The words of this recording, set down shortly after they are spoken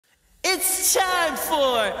It's time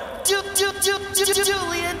for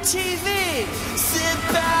Dullian TV. Sit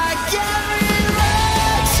back and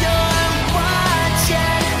relax. You're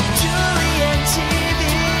watching Dullian TV.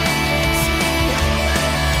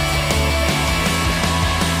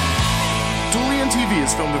 Dullian TV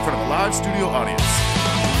is filmed in front of a live studio audience.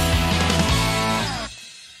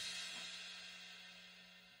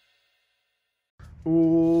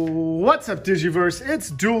 What's up, Digiverse?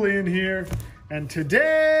 It's Dullian here, and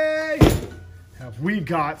today have we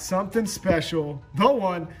got something special. The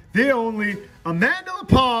one, the only, Amanda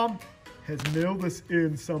LaPalme has mailed us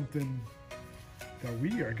in something that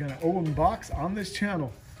we are gonna unbox on this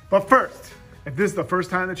channel. But first, if this is the first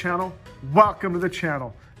time on the channel, welcome to the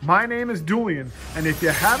channel. My name is Dullian, and if you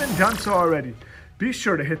haven't done so already, be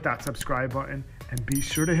sure to hit that subscribe button and be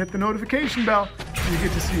sure to hit the notification bell so you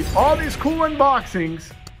get to see all these cool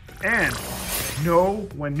unboxings and know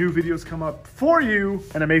when new videos come up for you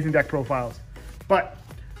and amazing deck profiles. But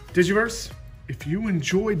Digiverse, if you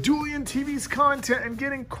enjoy Dullian TV's content and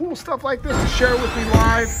getting cool stuff like this to share with me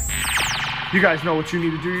live, you guys know what you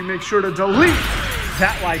need to do. You make sure to delete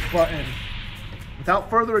that like button. Without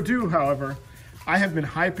further ado, however, I have been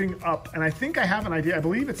hyping up, and I think I have an idea.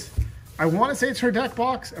 I want to say it's her deck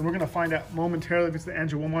box, and we're going to find out momentarily if it's the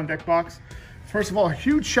Angewomon Deckbox. First of all, a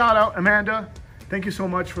huge shout out, Amanda. Thank you so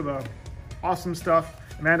much for the awesome stuff.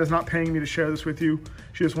 Amanda's not paying me to share this with you.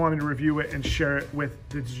 She just wanted me to review it and share it with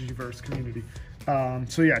the Digiverse community.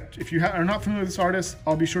 So yeah, if you are not familiar with this artist,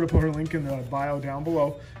 I'll be sure to put her link in the bio down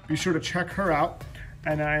below. Be sure to check her out.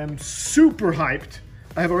 And I am super hyped.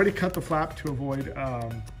 I have already cut the flap to avoid,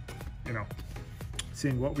 you know,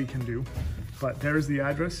 seeing what we can do. But there's the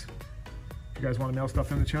address. If you guys want to mail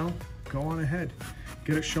stuff in the channel, go on ahead.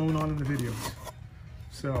 Get it shown on in the videos.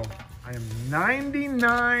 So I am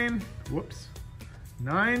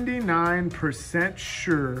 99%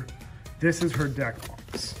 sure this is her deck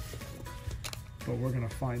box. But we're gonna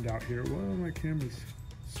find out here. Well, my camera's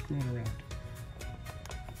screwing around.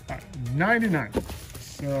 All right, 99.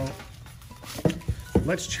 So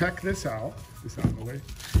let's check this out. This out of the way.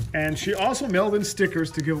 And she also mailed in stickers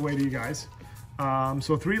to give away to you guys.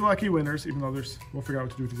 So 3 lucky winners, even though we'll figure out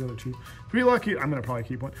what to do with these other 2. 3 lucky, I'm gonna probably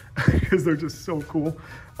keep one because they're just so cool.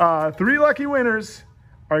 3 lucky winners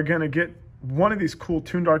are gonna get one of these cool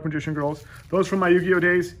Toon Dark Magician girls. Those from my Yu-Gi-Oh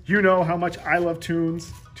days, you know how much I love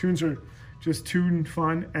toons. Toons are just toon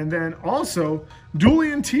fun. And then also,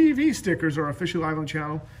 Dullian TV stickers are officially live on the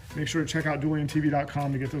channel. Make sure to check out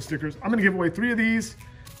DullianTV.com to get those stickers. I'm gonna give away 3 of these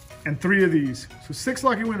and 3 of these. So 6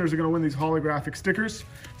 lucky winners are gonna win these holographic stickers.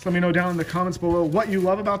 So let me know down in the comments below what you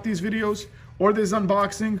love about these videos, or this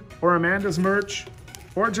unboxing, or Amanda's merch,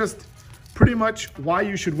 or just pretty much why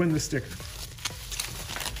you should win the sticker.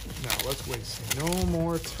 Now let's waste no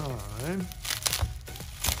more time.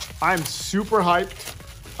 I'm super hyped.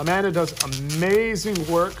 Amanda does amazing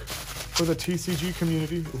work for the TCG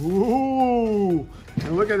community. Ooh,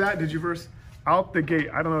 and look at that, Digiverse, out the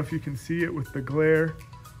gate. I don't know if you can see it with the glare.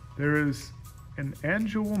 There is an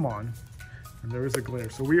Angewomon, and there is a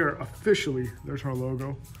glare. So we are officially, there's her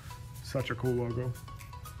logo. Such a cool logo.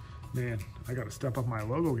 Man, I gotta step up my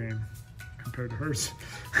logo game compared to hers.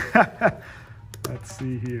 Let's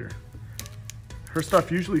see here. Her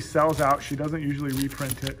stuff usually sells out. She doesn't usually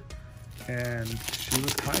reprint it. And she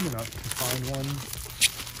was kind enough to find one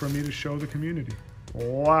for me to show the community.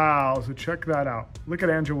 Wow, so check that out. Look at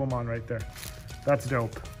Angewomon right there. That's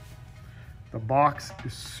dope. The box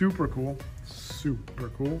is super cool. Super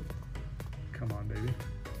cool. Come on, baby.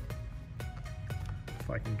 If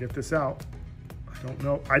I can get this out. I don't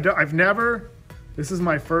know. I've never, this is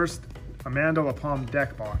my first Amanda LaPalme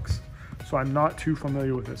deck box. So I'm not too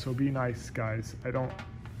familiar with it. So be nice, guys. I don't,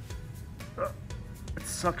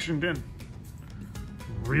 it's suctioned in.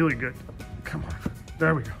 Really good. Come on.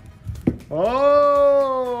 There we go.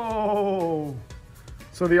 Oh!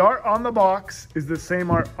 So the art on the box is the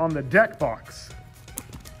same art on the deck box.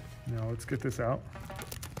 Now let's get this out.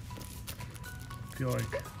 I feel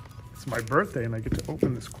like it's my birthday and I get to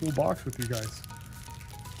open this cool box with you guys.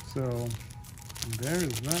 So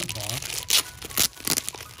there's that box.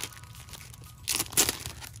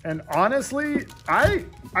 And honestly, I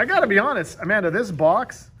gotta be honest, Amanda, this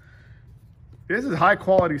box, this is high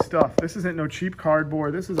quality stuff. This isn't no cheap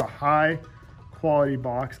cardboard. This is a high quality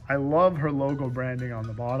box. I love her logo branding on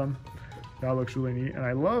the bottom. That looks really neat. And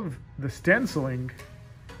I love the stenciling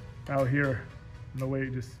out here. And the way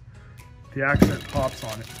it just, the accent pops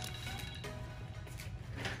on it.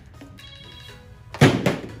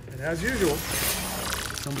 And as usual,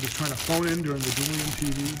 somebody's trying to phone in during the Dullian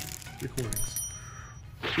TV recordings.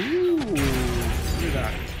 Ooh, look at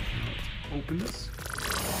that. Open this.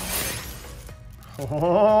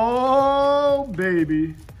 Oh,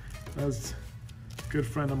 baby. As a good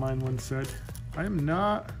friend of mine once said, I don't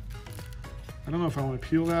know if I want to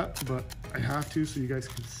peel that, but I have to so you guys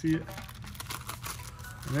can see it.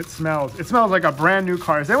 And it smells like a brand new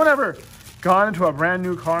car. Has anyone ever gone into a brand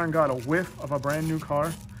new car and got a whiff of a brand new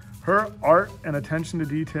car? Her art and attention to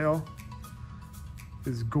detail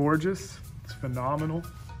is gorgeous. It's phenomenal.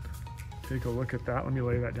 Take a look at that. Let me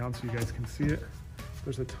lay that down so you guys can see it.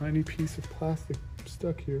 There's a tiny piece of plastic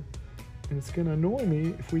stuck here, and it's gonna annoy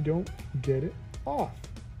me if we don't get it off.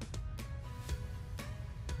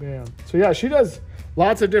 Bam. So yeah, she does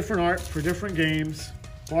lots of different art for different games,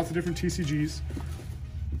 lots of different TCGs.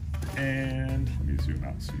 And let me zoom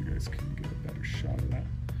out so you guys can get a better shot of that.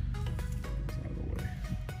 It's out of the way.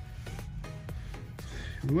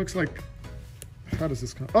 It looks like, how does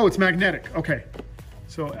this come? Oh, it's magnetic. Okay.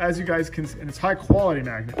 So as you guys can see, and it's high quality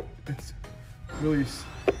magnet. It's really, you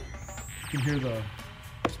can hear the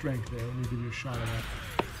strength there. Let me give you a shot of that.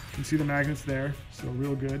 You can see the magnets there, so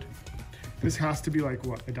real good. This has to be like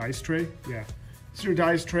what, a dice tray? Yeah. This is your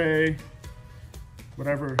dice tray,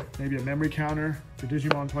 whatever, maybe a memory counter for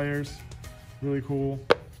Digimon players. Really cool.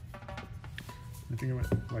 I think it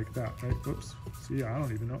went like that, right? Oops. See, yeah, I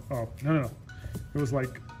don't even know. Oh, no. It was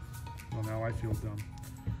like, well, now I feel dumb.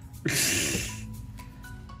 I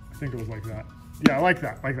think it was like that. Yeah, like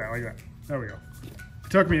that. There we go. It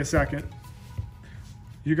took me a second.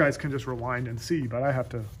 You guys can just rewind and see, but I have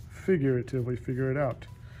to figuratively figure it out.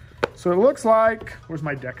 So it looks like, where's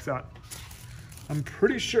my decks at? I'm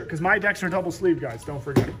pretty sure, because my decks are double sleeved, guys, don't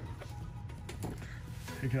forget.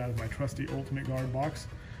 Take it out of my trusty Ultimate Guard box.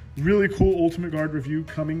 Really cool Ultimate Guard review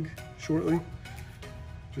coming shortly.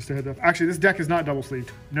 Just a heads up. Actually, this deck is not double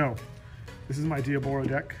sleeved. No. This is my Diaboro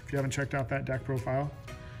deck. If you haven't checked out that deck profile,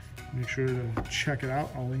 make sure to check it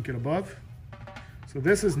out. I'll link it above. So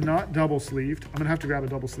this is not double sleeved. I'm gonna have to grab a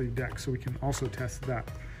double sleeve deck so we can also test that.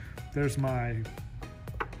 There's my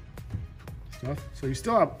stuff. So you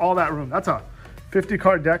still have all that room. That's a 50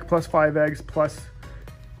 card deck plus 5 eggs plus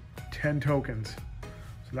 10 tokens.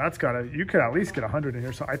 So that's you could at least get 100 in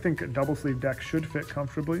here. So I think a double sleeve deck should fit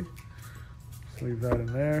comfortably. Just leave that in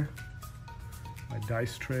there. My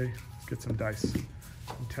dice tray. Let's get some dice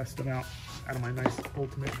and test them out of my nice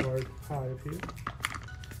Ultimate Guard hive here.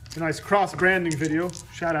 It's a nice cross branding video.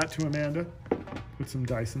 Shout out to Amanda. Put some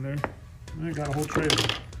dice in there. And I got a whole tray of them.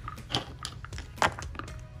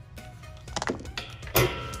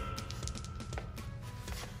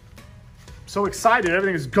 So excited,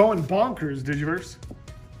 everything is going bonkers, Digiverse.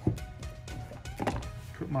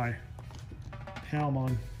 Put my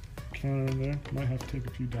Palmon counter in there. Might have to take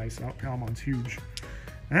a few dice out. Palmon's huge.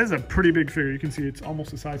 And this is a pretty big figure. You can see it's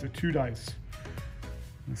almost the size of 2 dice.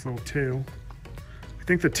 This little tail. I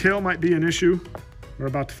think the tail might be an issue. We're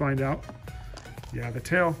about to find out. Yeah, the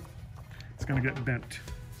tail is gonna get bent.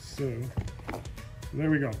 So there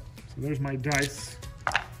we go. So there's my dice.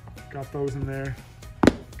 Got those in there.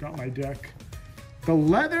 Got my deck. The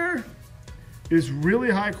leather is really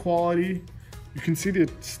high quality. You can see the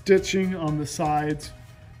stitching on the sides.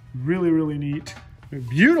 Really, really neat.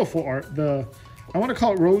 Beautiful art. I want to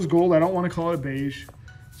call it rose gold. I don't want to call it beige.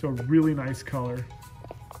 So really nice color.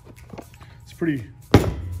 It's pretty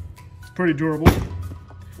durable.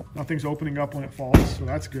 Nothing's opening up when it falls, so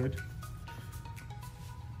that's good.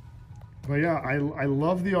 But yeah, I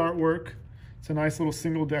love the artwork. It's a nice little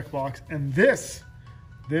single deck box. And this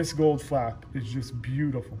gold flap is just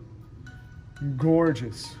beautiful.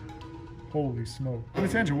 Gorgeous. Holy smoke. And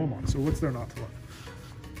it's Angewomon, so what's there not to love?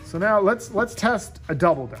 So now let's test a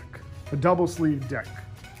double deck. A double sleeve deck.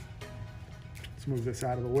 Let's move this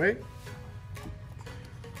out of the way.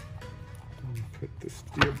 And put this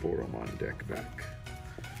Diabomon deck back.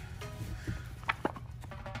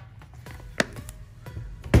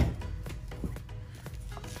 I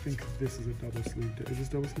think this is a double sleeve deck. Is this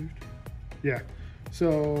double sleeved? Yeah.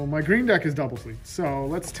 So my green deck is double sleeved. So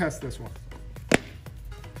let's test this one.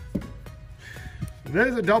 This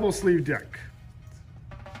is a double sleeve deck.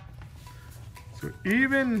 So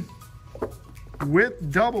even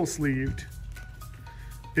with double sleeved,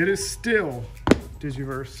 it is still,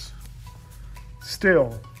 Digiverse,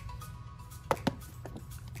 still,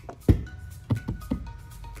 the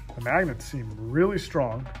magnets seem really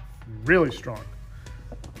strong,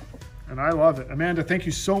 and I love it. Amanda, thank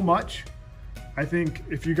you so much. I think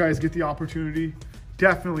if you guys get the opportunity,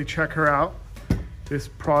 definitely check her out. These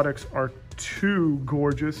products are too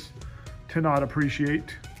gorgeous to not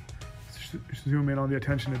appreciate. Zoom in on the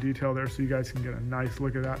attention to detail there so you guys can get a nice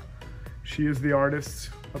look at that. She is the artist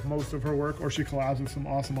of most of her work, or she collabs with some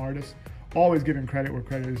awesome artists. Always giving credit where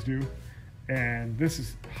credit is due. And this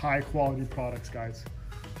is high quality products, guys.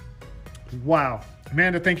 Wow.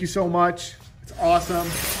 Amanda, thank you so much. It's awesome.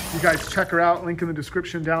 You guys check her out. Link in the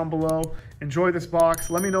description down below. Enjoy this box.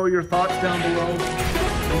 Let me know your thoughts down below.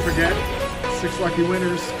 Don't forget, 6 lucky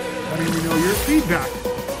winners. Letting me know your feedback.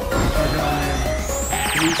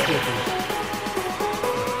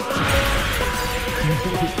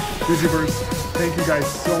 Digibirds, thank you guys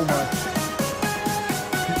so much.